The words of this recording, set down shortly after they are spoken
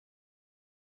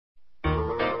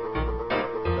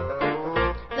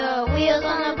wheels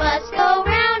on the bus go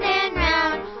round and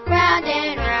round, round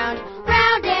and round,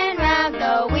 round and round.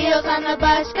 The wheels on the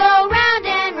bus go round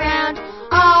and round,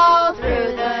 all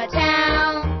through the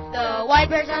town. The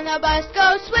wipers on the bus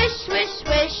go swish, swish,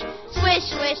 swish, swish,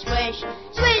 swish, swish,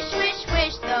 swish, swish,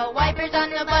 swish. The wipers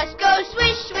on the bus go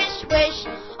swish, swish, swish,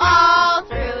 all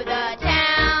through the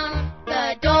town.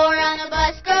 The door on the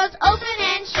bus goes open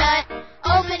and shut,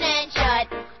 open and shut,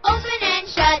 open and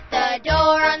shut. The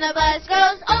door on the bus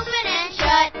goes open and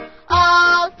shut,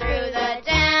 all through the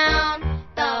town.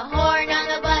 The horn on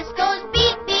the bus goes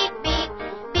beep, beep, beep,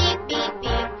 beep, beep,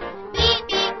 beep, beep,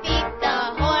 beep, beep. The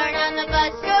horn on the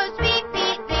bus goes beep,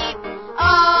 beep, beep,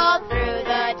 all through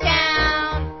the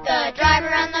town. The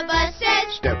driver on the bus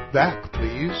says, "Step back,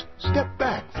 please. Step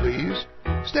back, please.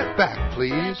 Step back,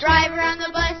 please." the driver on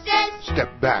the bus says, "Step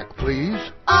back,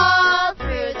 please." all